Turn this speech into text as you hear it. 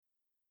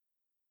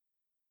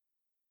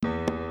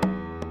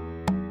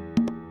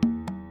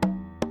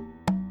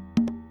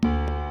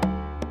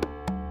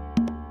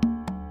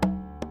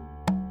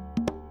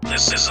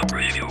This is a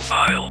preview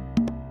file.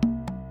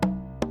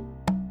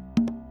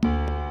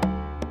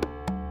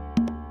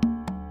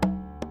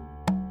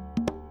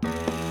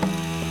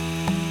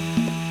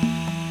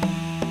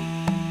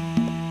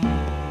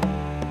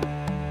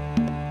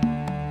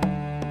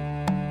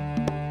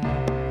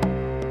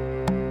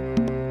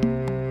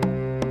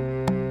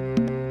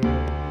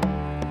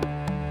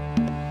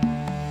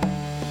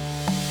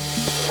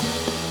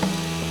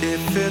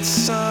 If it's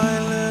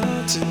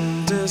silent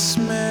in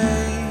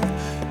dismay,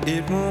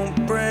 it won't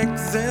break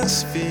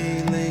this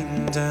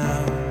feeling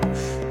down.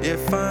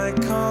 If I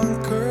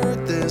conquer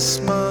this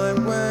my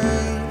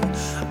way,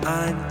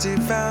 I'd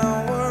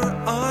devour,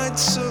 I'd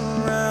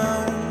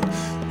surround.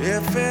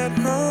 If it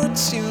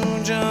hurts you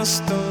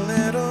just a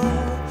little,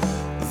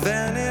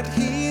 then it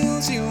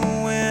heals you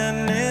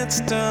when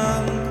it's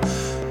done.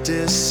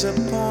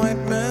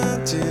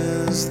 Disappointment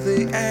is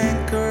the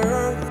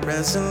anchor,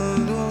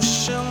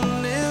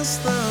 resolution is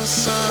the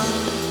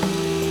sun.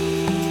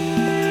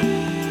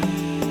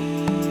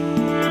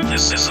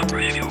 This is a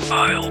preview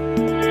file.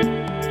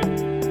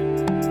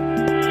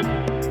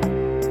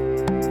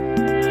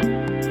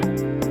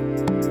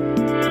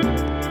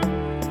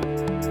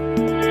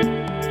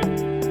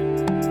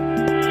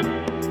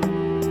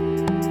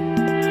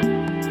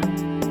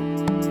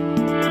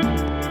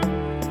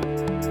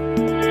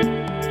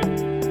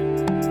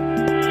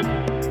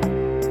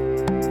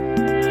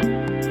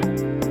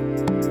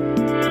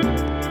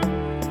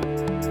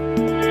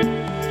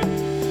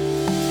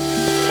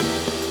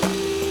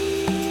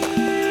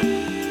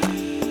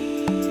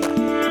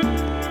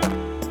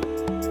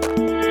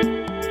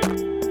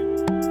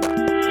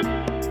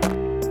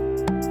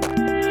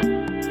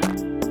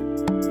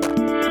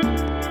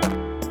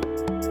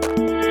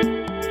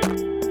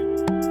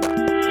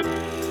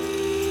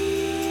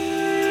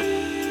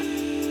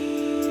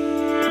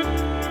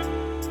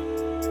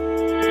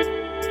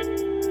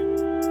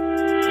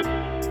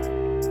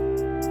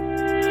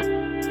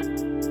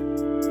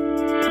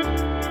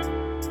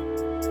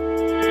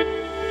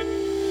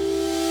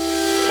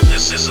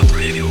 This is a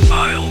preview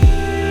file.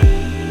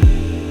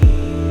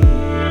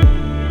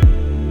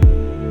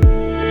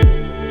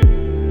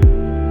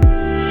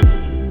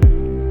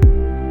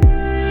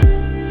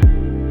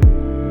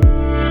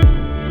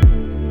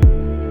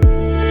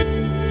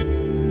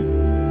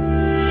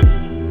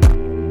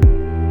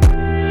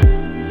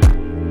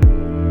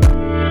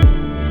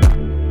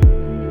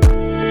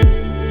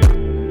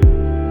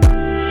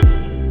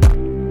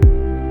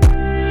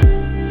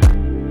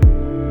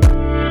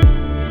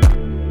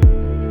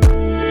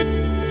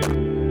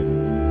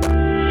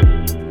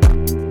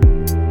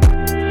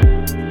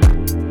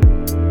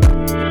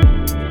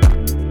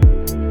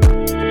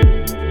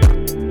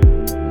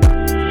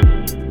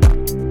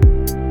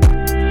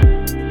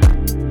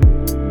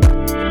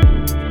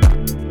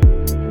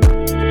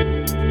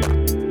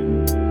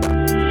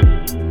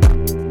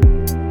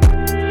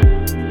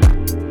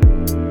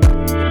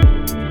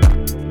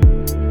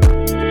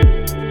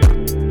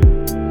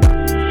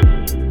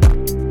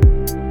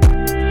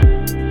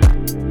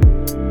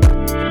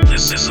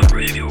 This is a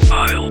preview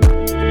file.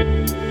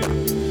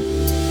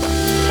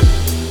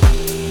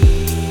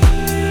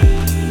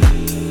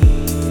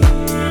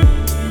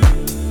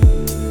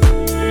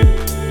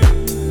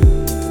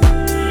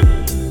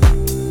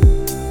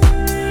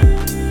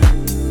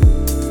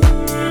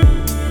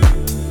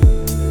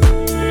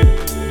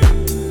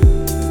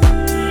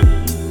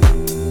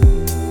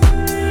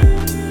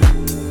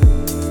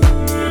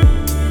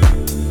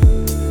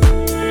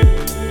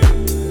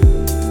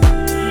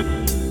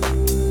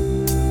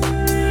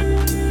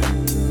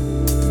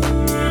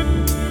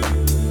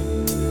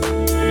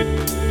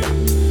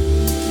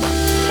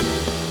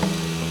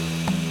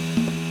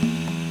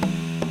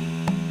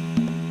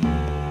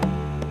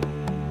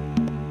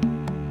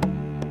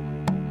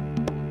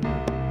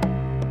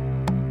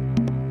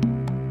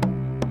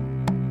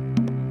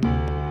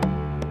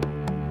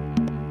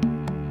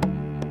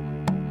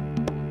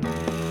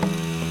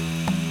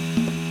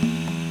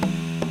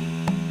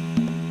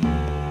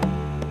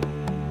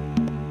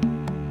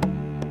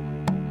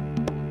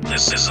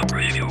 This is a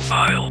preview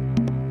file.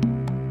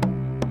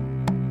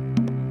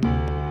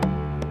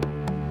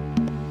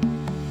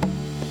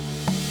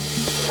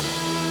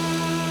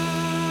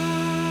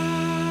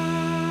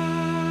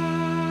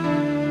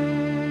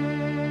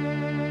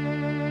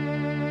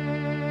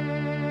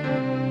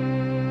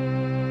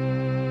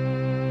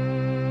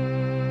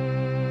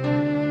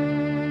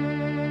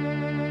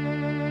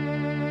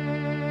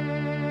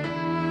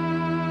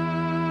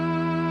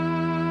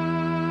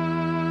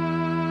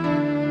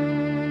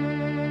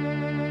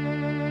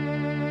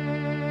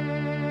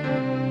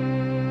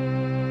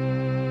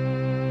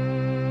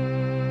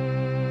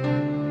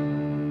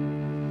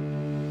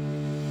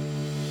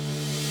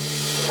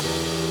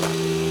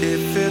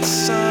 If it's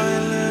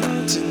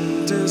silent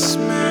in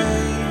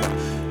dismay,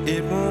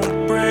 it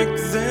won't break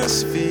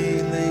this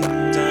feeling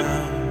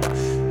down.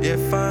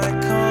 If I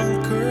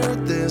conquer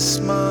this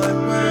my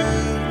way,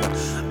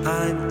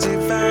 I'd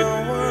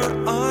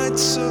devour, I'd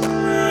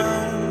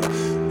surround.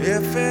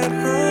 If it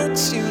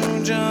hurts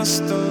you just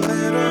just a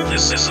little.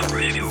 This is a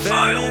preview Then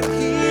file. it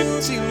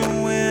heals you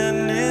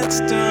when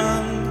it's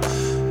done.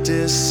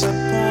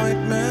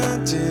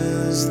 Disappointment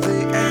is the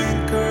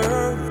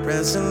anchor.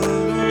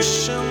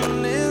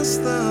 Resolution is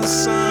the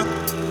sun.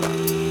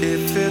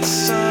 If it's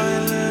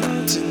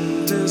silent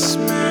in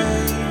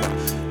dismay,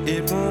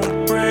 it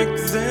won't break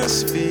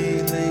this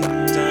feeling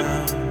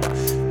down.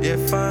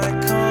 If I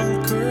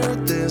conquer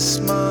this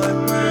my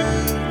way,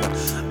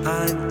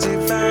 I'd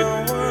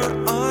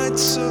devour, I'd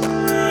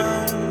surround.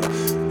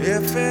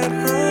 If it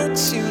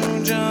hurts you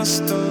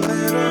just a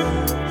little,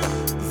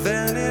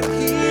 then it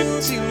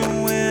heals you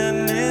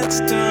when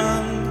it's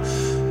done.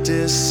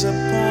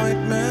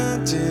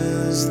 Disappointment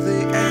is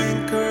the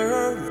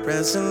anchor.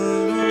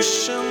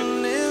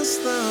 Resolution is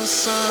the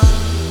sun.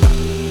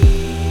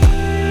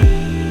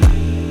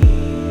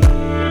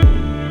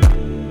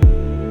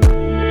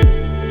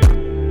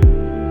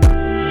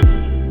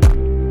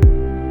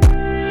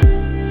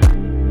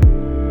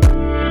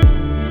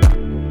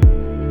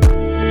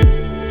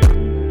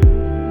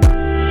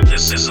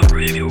 This is a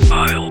preview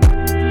file.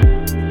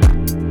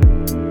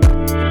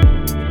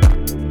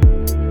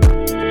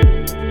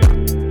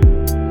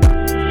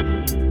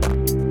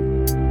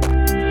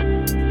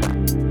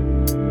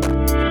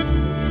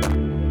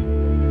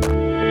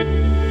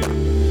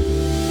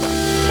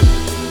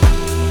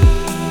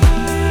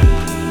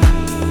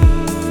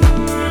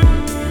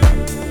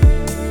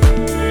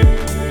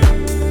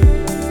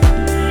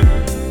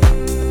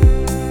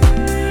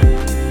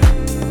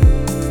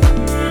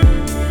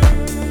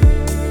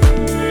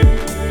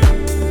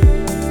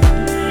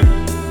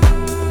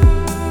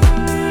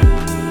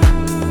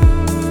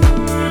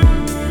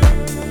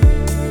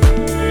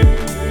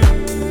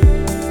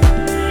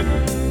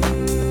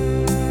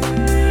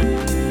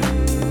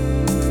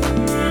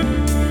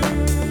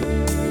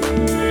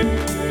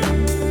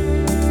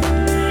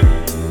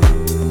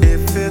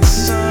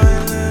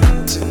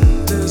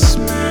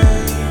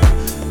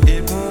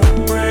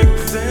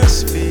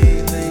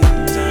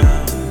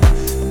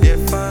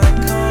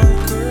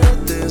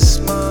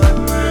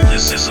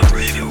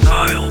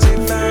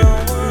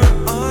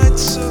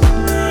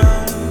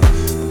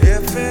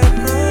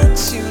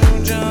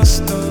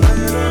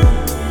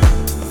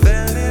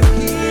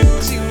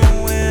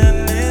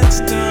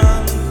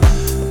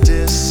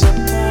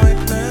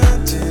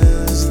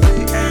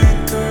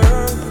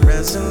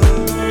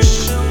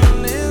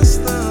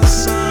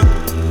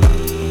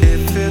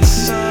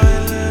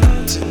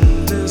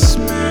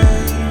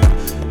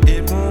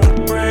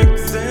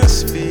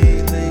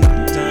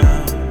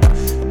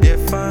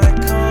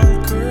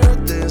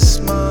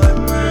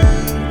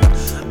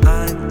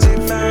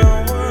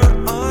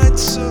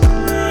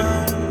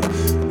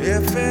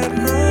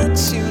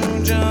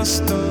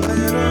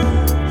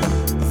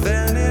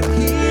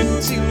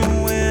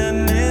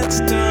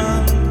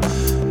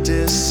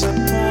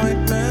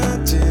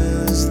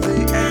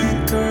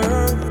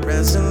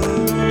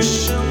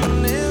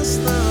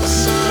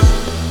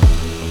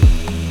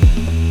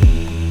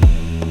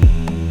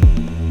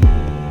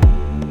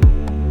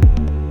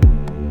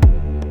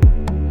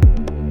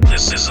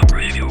 This is a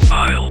preview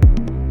file.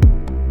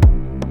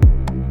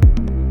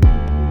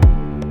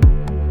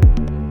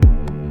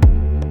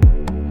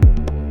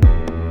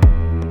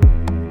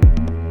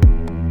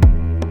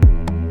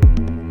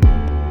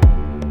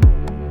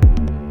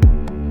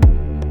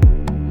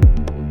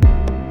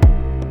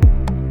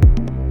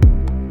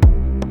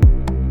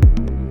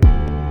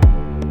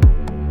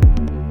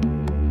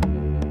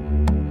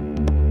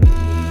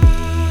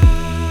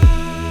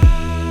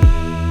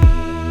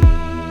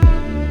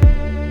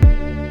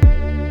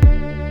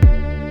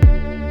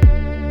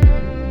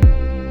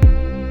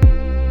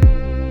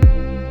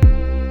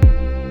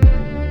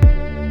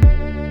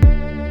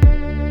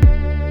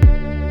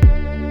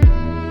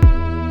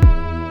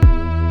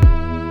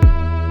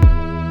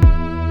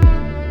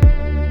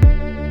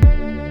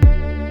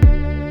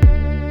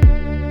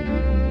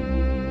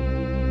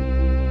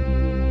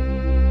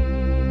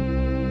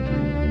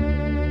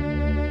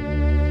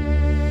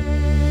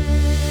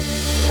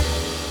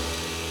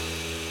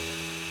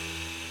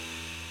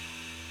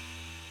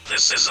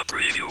 This is a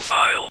preview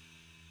file.